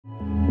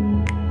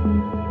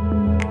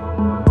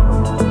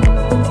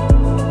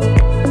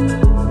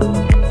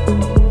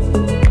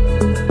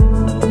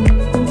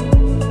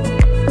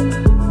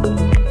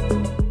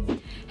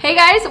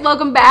guys,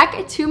 welcome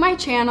back to my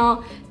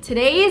channel.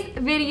 Today's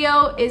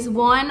video is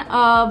one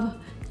of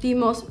the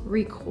most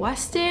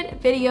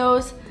requested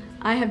videos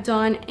I have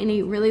done in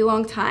a really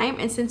long time,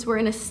 and since we're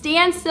in a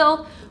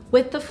standstill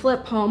with the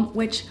flip home,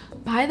 which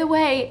by the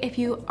way, if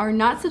you are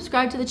not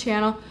subscribed to the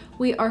channel,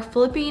 we are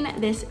flipping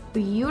this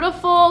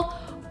beautiful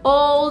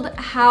old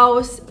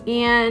house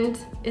and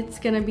it's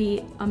gonna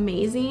be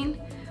amazing,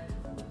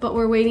 but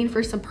we're waiting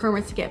for some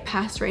permits to get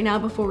passed right now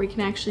before we can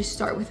actually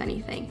start with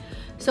anything.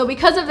 So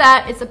because of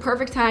that, it's the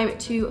perfect time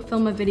to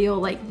film a video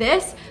like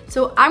this.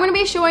 So I'm gonna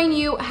be showing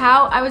you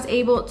how I was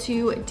able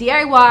to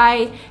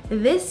DIY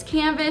this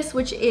canvas,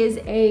 which is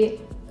a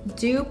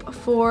dupe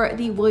for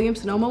the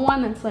Williams-Sonoma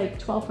one that's like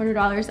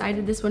 $1,200. I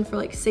did this one for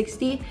like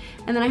 $60,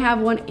 and then I have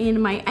one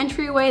in my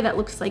entryway that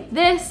looks like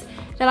this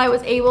that I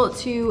was able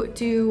to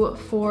do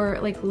for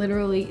like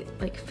literally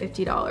like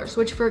 $50,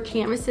 which for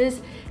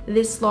canvases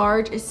this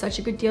large is such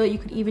a good deal. You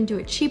could even do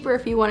it cheaper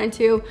if you wanted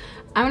to.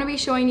 I'm gonna be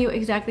showing you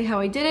exactly how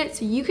I did it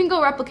so you can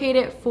go replicate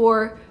it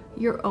for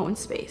your own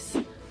space.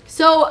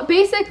 So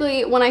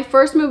basically, when I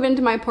first moved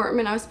into my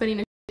apartment, I was spending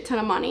a ton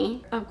of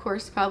money, of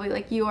course, probably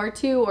like you are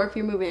too, or if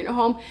you're moving into a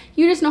home,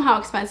 you just know how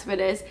expensive it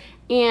is.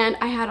 And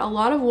I had a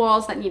lot of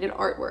walls that needed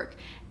artwork.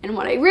 And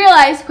what I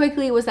realized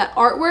quickly was that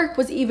artwork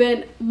was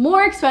even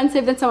more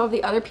expensive than some of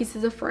the other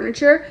pieces of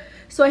furniture.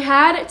 So I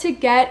had to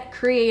get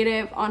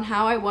creative on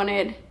how I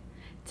wanted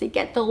to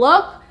get the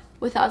look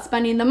without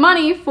spending the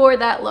money for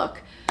that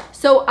look.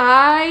 So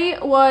I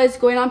was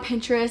going on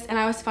Pinterest and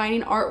I was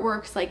finding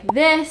artworks like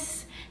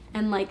this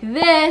and like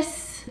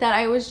this that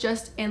I was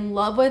just in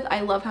love with. I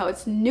love how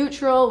it's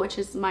neutral, which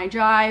is my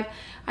drive.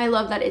 I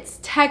love that it's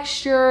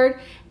textured.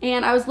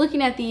 And I was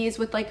looking at these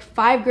with like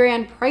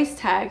 $5,000 price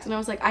tags and I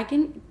was like, I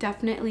can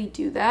definitely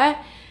do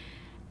that.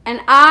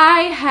 And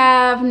I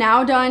have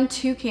now done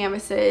 2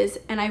 canvases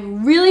and I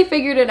really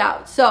figured it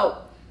out. So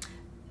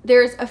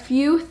there's a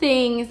few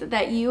things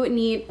that you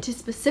need to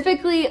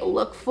specifically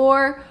look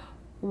for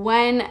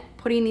when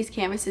putting these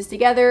canvases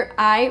together.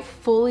 I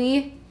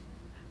fully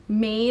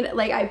made,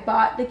 like I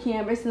bought the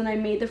canvas and then I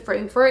made the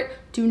frame for it.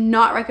 Do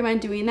not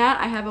recommend doing that.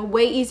 I have a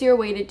way easier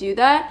way to do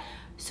that.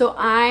 So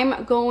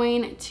I'm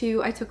going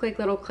to, I took like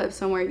little clips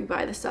somewhere you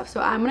buy the stuff. So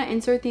I'm gonna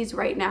insert these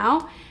right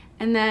now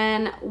and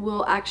then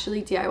we'll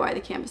actually DIY the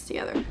canvas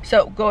together.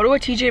 So go to a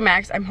TJ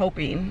Maxx. I'm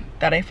hoping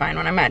that I find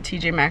one. I'm at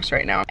TJ Maxx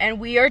right now. And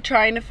we are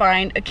trying to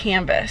find a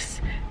canvas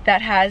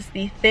that has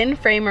the thin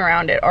frame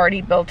around it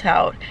already built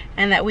out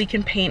and that we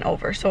can paint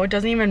over. So it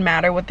doesn't even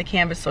matter what the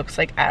canvas looks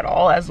like at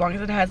all, as long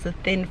as it has the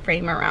thin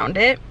frame around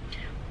it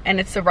and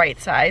it's the right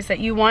size that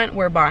you want,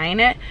 we're buying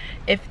it.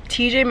 If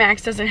TJ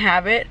Maxx doesn't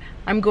have it,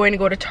 I'm going to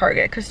go to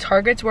Target, because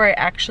Target's where I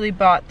actually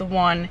bought the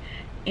one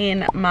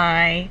in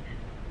my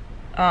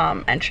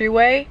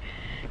entryway.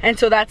 And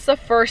so that's the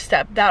first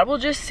step. That will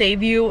just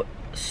save you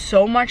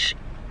so much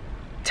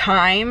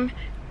time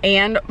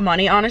and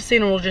money, honestly,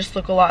 and it will just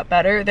look a lot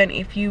better than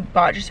if you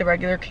bought just a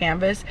regular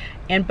canvas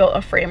and built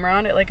a frame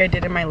around it like I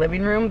did in my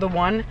living room. The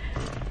one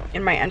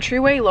in my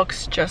entryway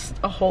looks just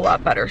a whole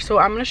lot better. So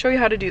I'm gonna show you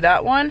how to do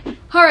that one.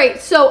 All right,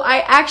 so I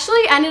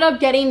actually ended up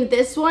getting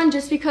this one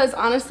just because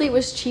honestly it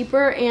was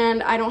cheaper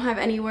and I don't have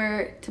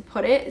anywhere to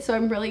put it. So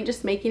I'm really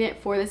just making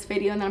it for this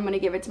video and then I'm gonna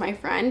give it to my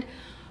friend.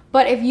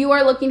 But if you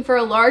are looking for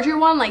a larger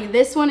one, like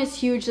this one is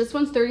huge. This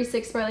one's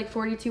 36 by like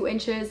 42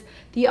 inches.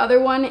 The other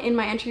one in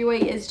my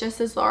entryway is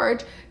just as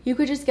large. You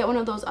could just get one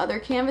of those other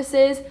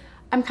canvases.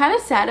 I'm kind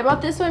of sad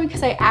about this one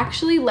because I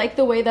actually like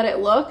the way that it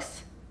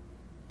looks.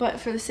 But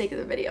for the sake of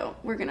the video,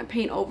 we're gonna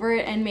paint over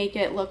it and make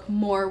it look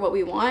more what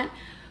we want.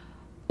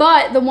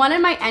 But the one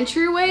in my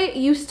entryway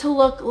used to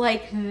look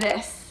like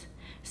this.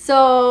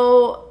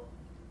 So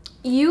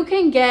you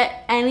can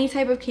get any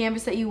type of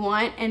canvas that you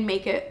want and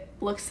make it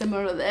look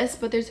similar to this,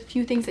 but there's a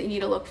few things that you need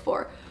to look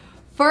for.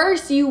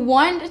 First, you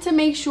want to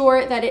make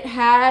sure that it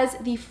has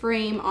the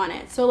frame on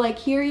it. So like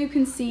here you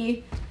can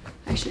see,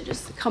 I should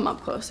just come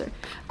up closer.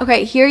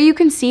 Okay, here you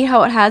can see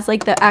how it has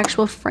like the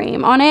actual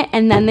frame on it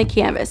and then the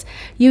canvas.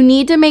 You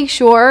need to make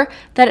sure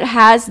that it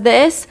has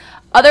this,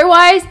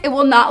 otherwise it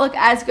will not look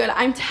as good.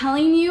 I'm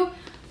telling you,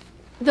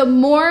 the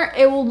more,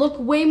 it will look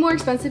way more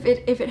expensive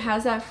if it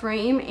has that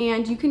frame,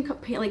 and you can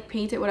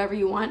paint it whatever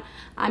you want.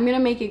 I'm gonna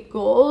make it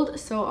gold,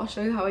 so I'll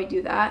show you how I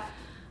do that.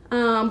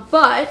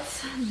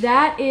 But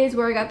that is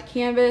where I got the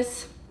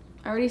canvas.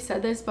 I already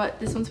said this, but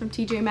this one's from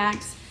TJ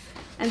Maxx.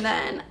 And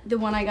then the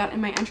one I got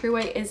in my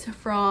entryway is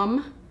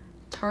from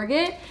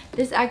Target.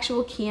 This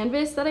actual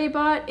canvas that I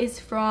bought is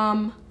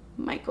from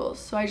Michael's.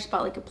 So I just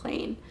bought like a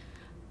plain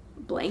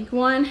blank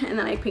one and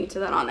then I painted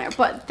that on there.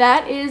 But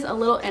that is a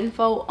little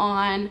info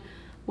on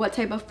what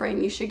type of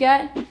frame you should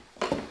get.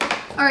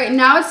 All right,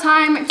 now it's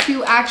time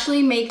to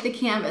actually make the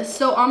canvas.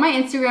 So on my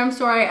Instagram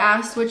story, I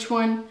asked which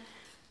one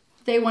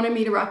they wanted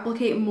me to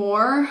replicate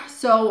more.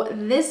 So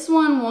this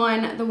one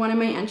won the one in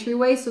my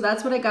entryway, so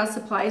that's what I got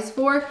supplies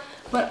for.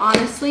 But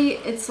honestly,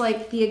 it's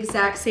like the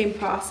exact same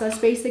process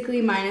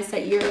basically, minus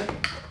that you're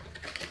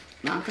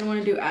not gonna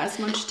wanna do as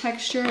much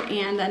texture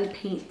and then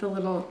paint the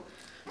little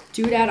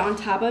doodad on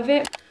top of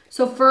it.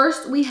 So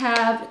first we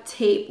have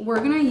tape. We're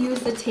gonna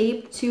use the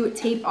tape to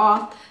tape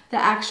off the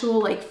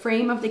actual like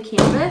frame of the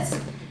canvas.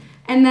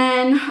 And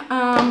then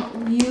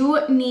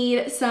you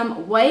need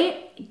some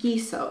white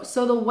gesso.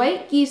 So the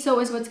white gesso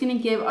is what's gonna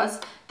give us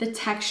the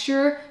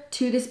texture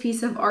to this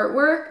piece of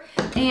artwork.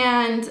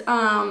 And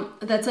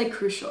that's like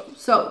crucial.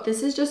 So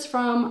this is just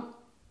from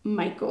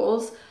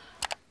Michael's.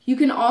 You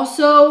can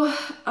also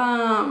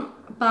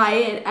buy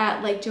it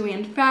at like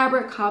Joann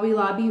Fabric, Hobby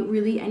Lobby,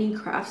 really any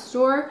craft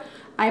store.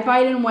 I buy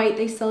it in white,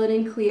 they sell it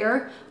in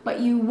clear,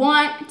 but you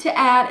want to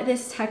add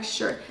this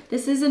texture.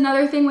 This is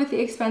another thing with the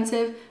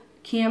expensive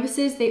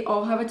canvases. They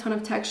all have a ton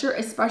of texture,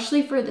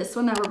 especially for this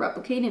one that we're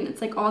replicating.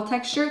 It's like all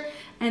texture,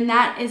 and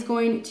that is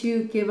going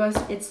to give us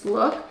its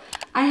look.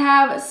 I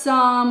have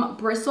some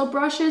bristle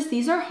brushes.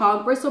 These are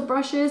hog bristle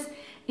brushes,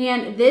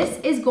 and this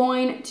is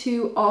going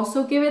to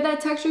also give it that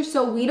texture.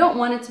 So we don't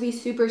want it to be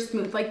super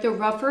smooth. Like the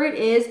rougher it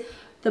is,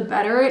 the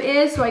better it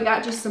is. So I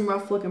got just some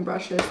rough looking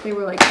brushes. They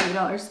were like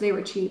 $3, so they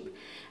were cheap.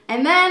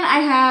 And then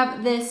I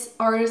have this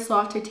Artist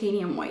Loft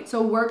Titanium White.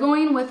 So we're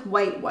going with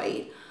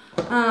white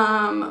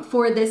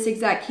for this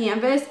exact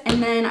canvas.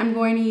 And then I'm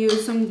going to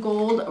use some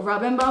gold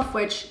Rub and Buff,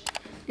 which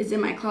is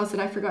in my closet,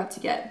 I forgot to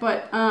get.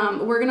 But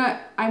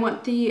I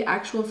want the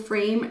actual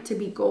frame to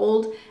be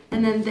gold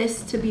and then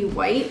this to be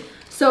white.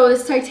 So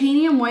this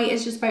titanium white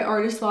is just by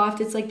Artist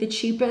Loft. It's like the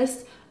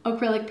cheapest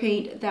acrylic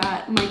paint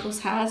that Michael's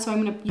has. So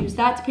I'm gonna use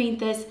that to paint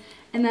this.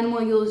 And then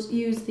we'll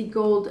use the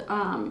gold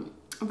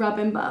Rub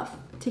and Buff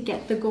to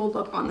get the gold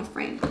look on the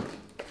frame.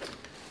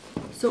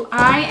 So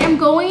I am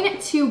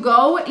going to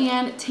go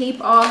and tape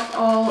off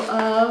all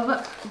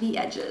of the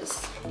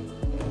edges.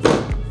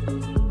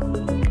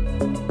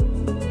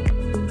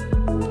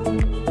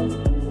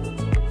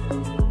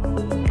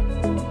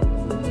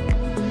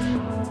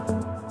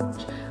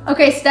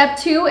 Okay, step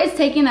 2 is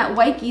taking that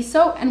white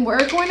gesso and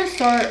we're going to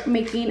start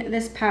making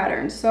this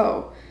pattern.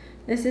 So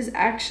this is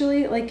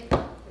actually like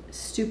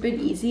stupid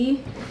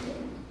easy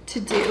to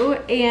do,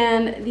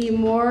 and the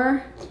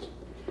more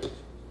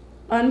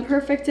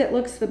unperfect it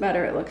looks, the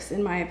better it looks,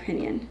 in my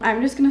opinion.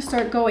 I'm just gonna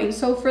start going.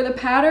 So for the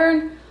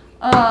pattern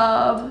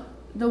of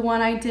the one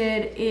I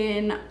did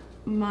in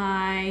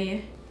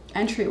my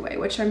entryway,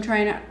 which I'm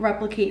trying to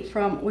replicate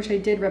from, which I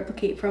did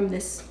replicate from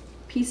this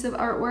piece of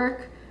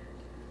artwork,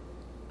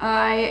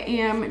 I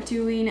am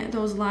doing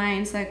those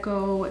lines that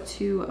go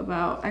to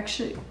about,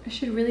 actually, I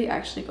should really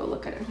actually go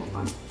look at it, hold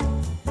on.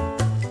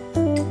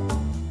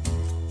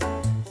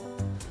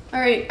 All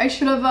right, I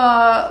should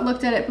have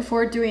looked at it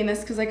before doing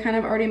this because I kind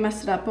of already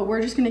messed it up, but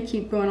we're just gonna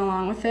keep going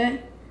along with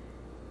it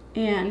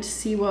and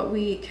see what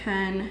we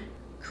can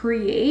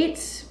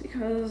create,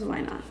 because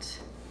why not?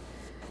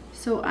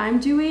 So I'm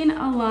doing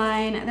a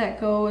line that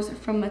goes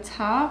from the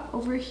top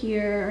over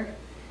here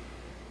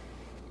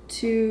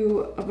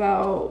to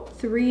about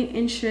 3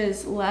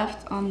 inches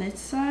left on this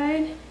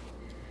side.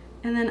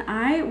 And then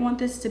I want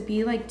this to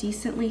be like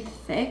decently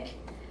thick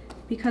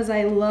because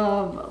I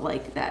love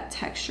like that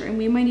texture. And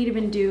we might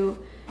even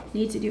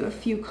need to do a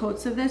few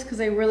coats of this because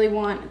I really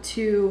want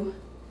to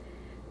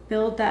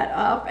build that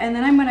up. And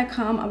then I'm gonna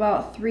come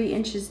about 3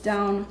 inches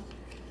down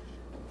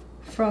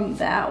from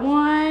that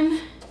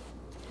one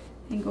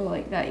and go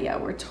like that. Yeah,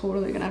 we're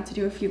totally gonna have to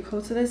do a few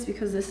coats of this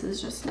because this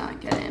is just not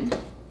getting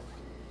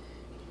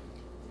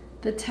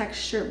the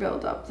texture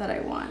buildup that I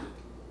want.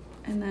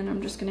 And then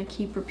I'm just gonna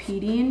keep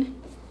repeating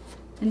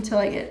until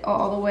I get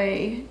all the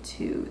way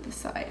to the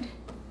side.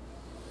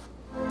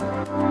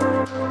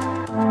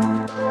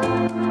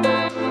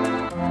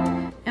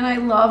 And I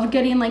love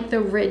getting like the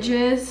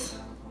ridges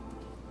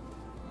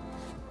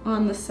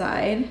on the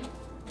side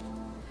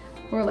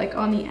or like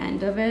on the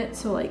end of it.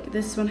 So like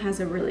this one has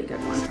a really good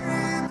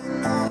one.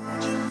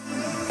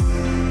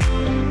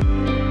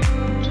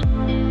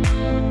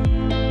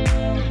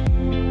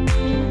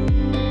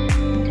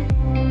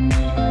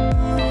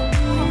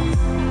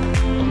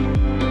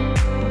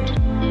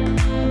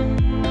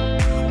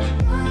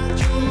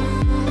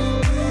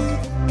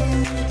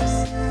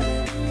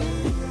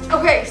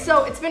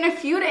 So it's been a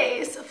few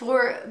days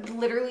for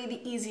literally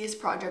the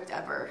easiest project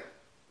ever.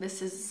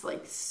 This is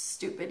like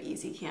stupid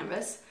easy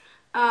canvas.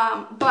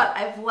 But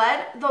I've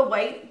let the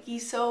white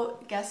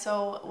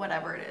gesso,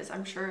 whatever it is.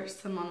 I'm sure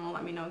someone will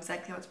let me know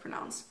exactly how it's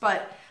pronounced.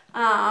 But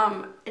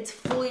it's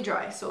fully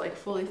dry, so like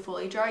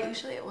fully dry.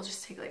 Usually it will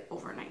just take like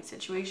overnight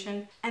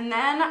situation. And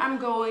then I'm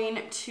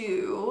going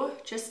to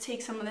just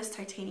take some of this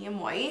titanium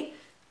white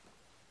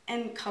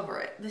and cover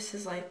it. This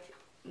is like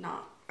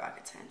not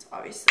rocket science,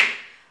 obviously.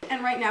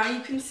 And right now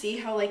you can see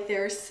how like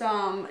there's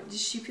some,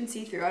 you can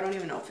see through. I don't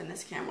even know if in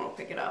this camera will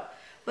pick it up.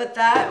 But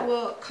that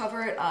will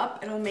cover it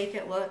up. It'll make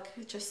it look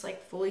just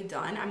like fully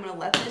done. I'm gonna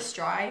let this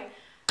dry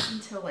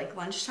until like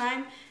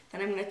lunchtime.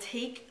 Then I'm gonna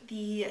take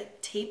the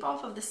tape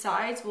off of the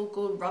sides. We'll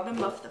go rub and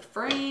buff the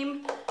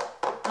frame.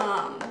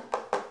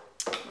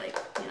 Like,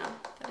 you know,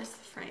 that is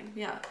the frame,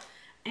 yeah.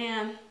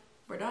 And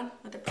we're done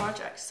with the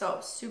project. So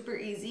super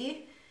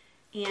easy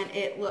and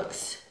it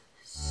looks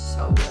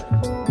so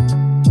good.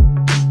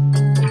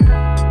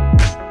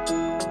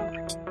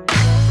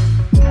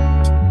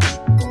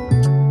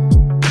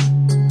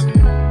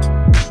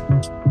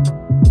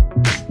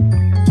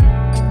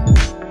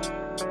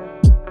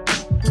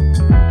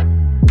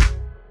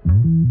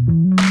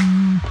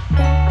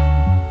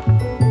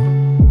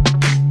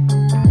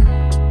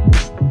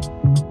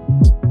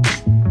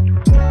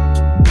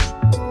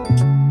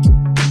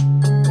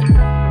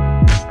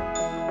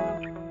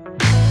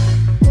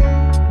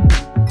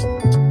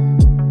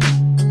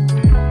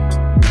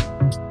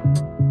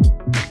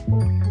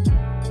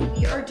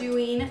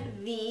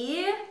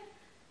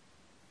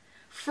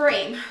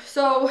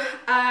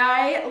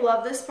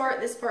 love this part.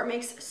 This part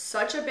makes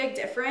such a big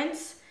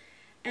difference.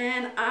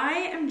 And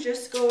I am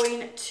just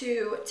going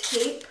to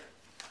tape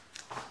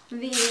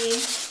the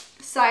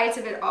sides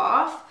of it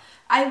off.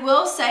 I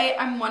will say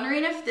I'm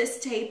wondering if this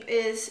tape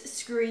is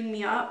screwing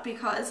me up,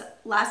 because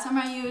last time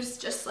I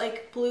used just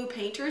like blue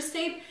painter's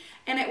tape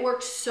and it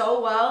worked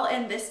so well,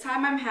 and this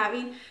time I'm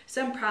having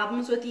some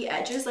problems with the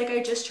edges. Like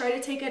I just tried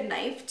to take a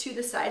knife to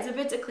the sides of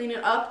it to clean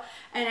it up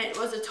and it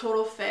was a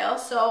total fail.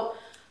 So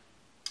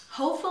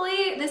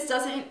hopefully this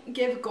doesn't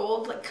give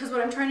gold, like, because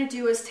what I'm trying to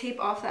do is tape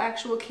off the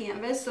actual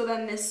canvas so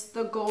then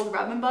the gold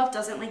rub and buff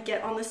doesn't like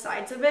get on the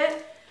sides of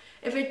it.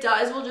 If it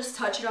does, we'll just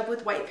touch it up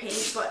with white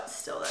paint, but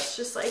still that's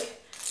just like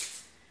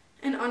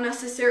an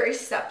unnecessary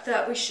step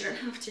that we shouldn't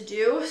have to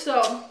do.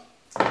 So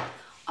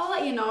I'll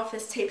let you know if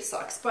this tape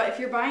sucks, but if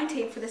you're buying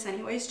tape for this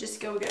anyways,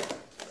 just go get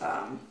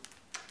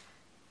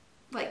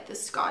like the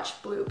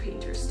Scotch blue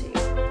painter's tape.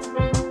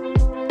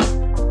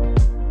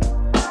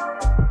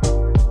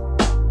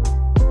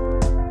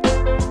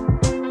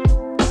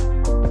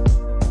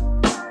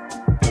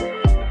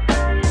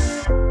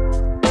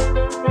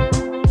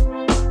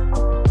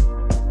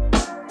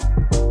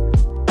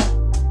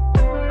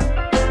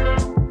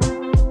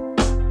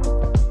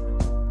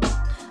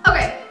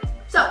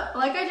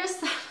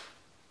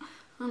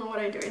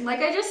 Like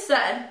I just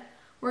said,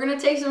 we're gonna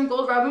take some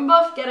gold rub and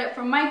buff, get it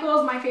from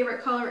Michael's. My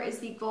favorite color is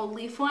the gold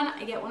leaf one.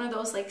 I get one of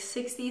those like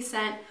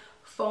 60-cent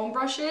foam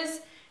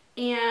brushes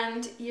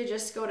and you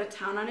just go to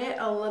town on it.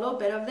 A little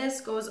bit of this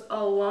goes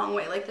a long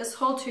way. Like this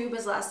whole tube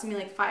has lasted me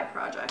like 5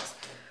 projects,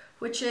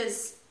 which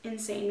is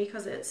insane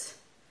because it's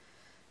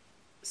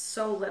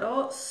so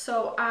little.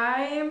 So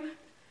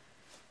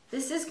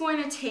this is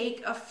going to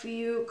take a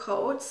few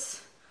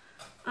coats.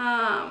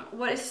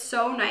 What is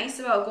so nice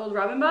about gold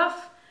rub and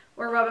buff,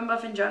 or rub and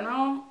buff in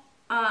general,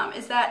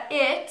 is that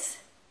it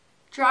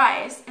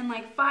dries in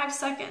like 5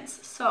 seconds.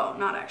 So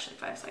not actually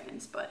 5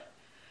 seconds, but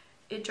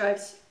it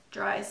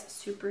dries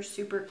super,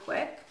 super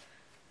quick.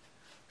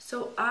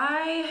 So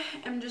I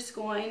am just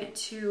going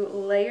to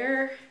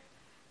layer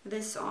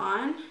this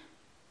on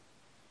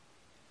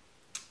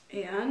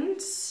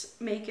and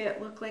make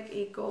it look like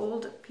a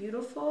gold,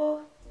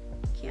 beautiful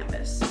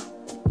canvas.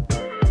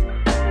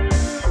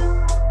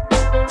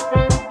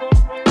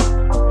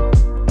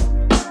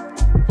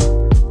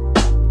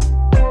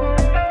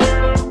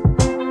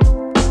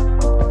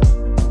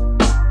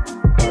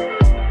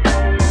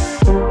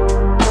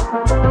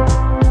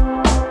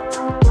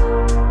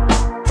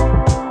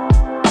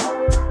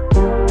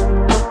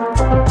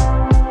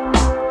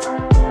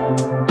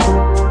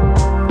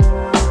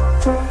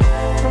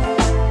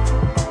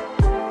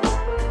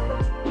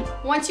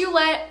 Once you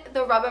let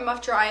the rub and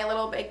buff dry a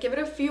little bit, give it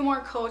a few more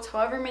coats,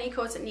 however many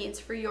coats it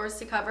needs for yours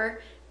to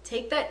cover.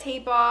 Take that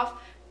tape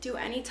off, do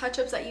any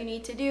touch-ups that you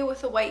need to do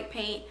with the white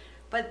paint,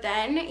 but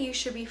then you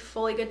should be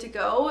fully good to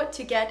go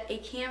to get a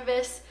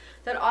canvas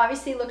that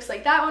obviously looks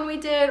like that one we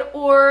did,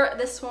 or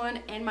this one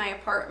in my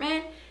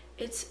apartment.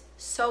 It's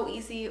so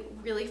easy,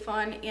 really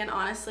fun, and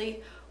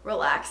honestly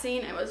relaxing.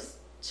 It was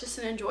just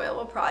an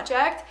enjoyable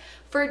project.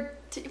 For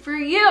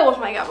you, oh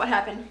my god, what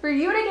happened? For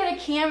you to get a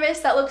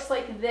canvas that looks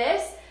like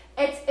this,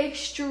 it's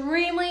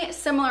extremely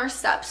similar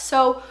steps.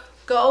 So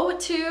go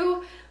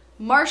to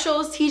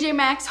Marshall's, TJ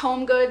Maxx,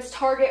 HomeGoods,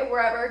 Target,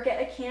 wherever,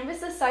 get a canvas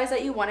the size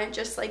that you want it,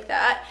 just like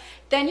that.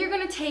 Then you're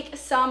gonna take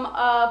some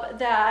of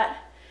that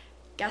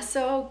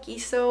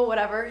gesso,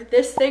 whatever,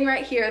 this thing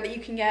right here that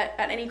you can get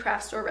at any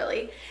craft store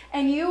really,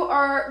 and you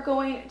are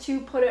going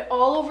to put it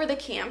all over the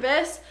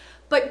canvas,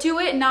 but do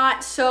it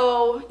not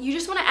so, you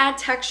just want to add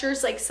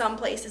textures like some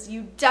places.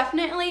 You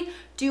definitely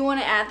do want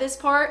to add this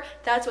part.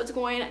 That's what's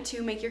going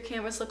to make your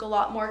canvas look a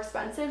lot more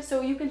expensive.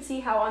 So you can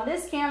see how on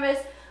this canvas,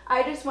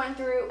 I just went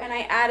through and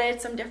I added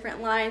some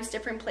different lines,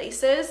 different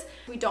places.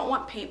 We don't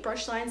want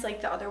paintbrush lines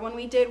like the other one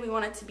we did. We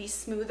want it to be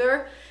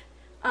smoother.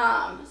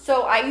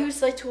 So I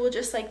use a tool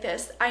just like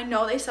this. I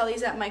know they sell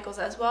these at Michael's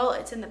as well.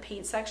 It's in the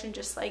paint section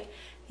just like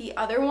the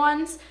other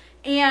ones,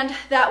 and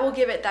that will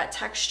give it that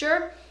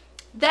texture.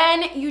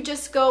 Then you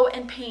just go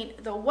and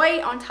paint the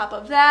white on top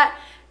of that.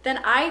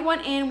 Then I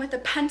went in with a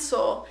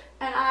pencil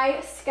and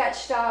I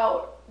sketched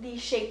out the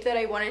shape that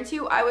I wanted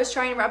to. I was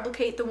trying to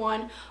replicate the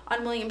one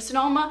on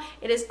Williams-Sonoma.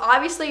 It is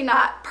obviously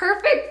not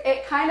perfect.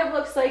 It kind of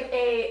looks like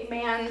a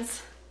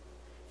man's,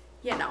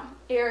 you know,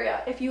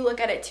 area if you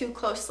look at it too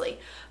closely.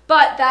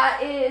 But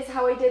that is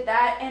how I did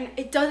that, and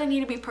it doesn't need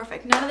to be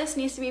perfect. None of this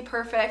needs to be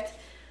perfect.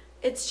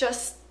 It's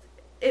just,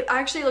 it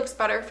actually looks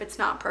better if it's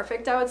not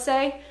perfect, I would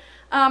say.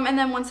 And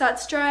then once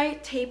that's dry,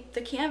 tape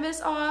the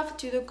canvas off,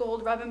 do the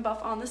gold rub and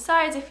buff on the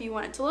sides if you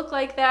want it to look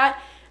like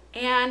that,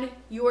 and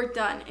you're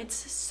done. It's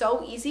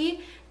so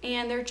easy,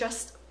 and they're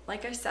just,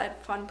 like I said,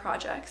 fun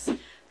projects.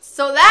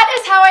 So that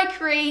is how I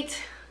create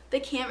the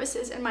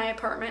canvases in my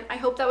apartment. I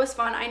hope that was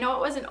fun. I know it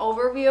was an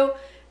overview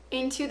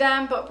into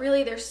them, but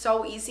really they're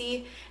so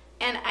easy,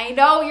 and I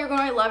know you're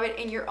going to love it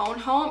in your own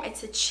home.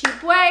 It's a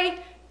cheaper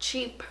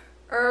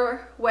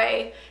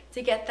way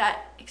to get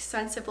that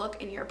expensive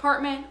look in your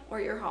apartment or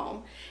your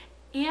home.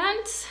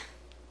 And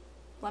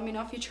let me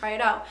know if you try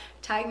it out.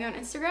 Tag me on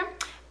Instagram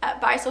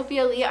at by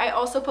Sophia Lee. I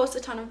also post a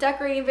ton of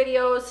decorating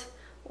videos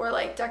or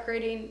like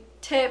decorating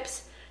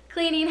tips,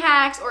 cleaning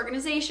hacks,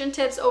 organization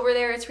tips over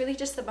there. It's really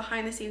just the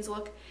behind the scenes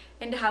look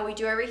into how we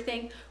do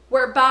everything.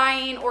 We're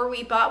buying, or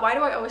we bought, why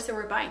do I always say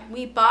we're buying?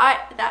 We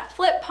bought that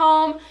flip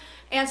home,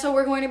 and so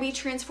we're going to be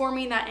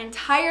transforming that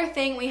entire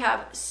thing. We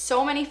have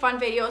so many fun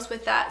videos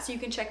with that, so you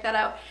can check that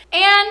out.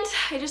 And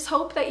I just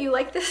hope that you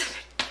like this.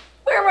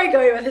 Where am I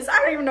going with this? I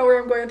don't even know where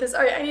I'm going with this.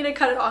 All right, I need to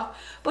cut it off.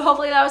 But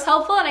hopefully that was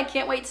helpful, and I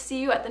can't wait to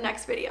see you at the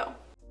next video.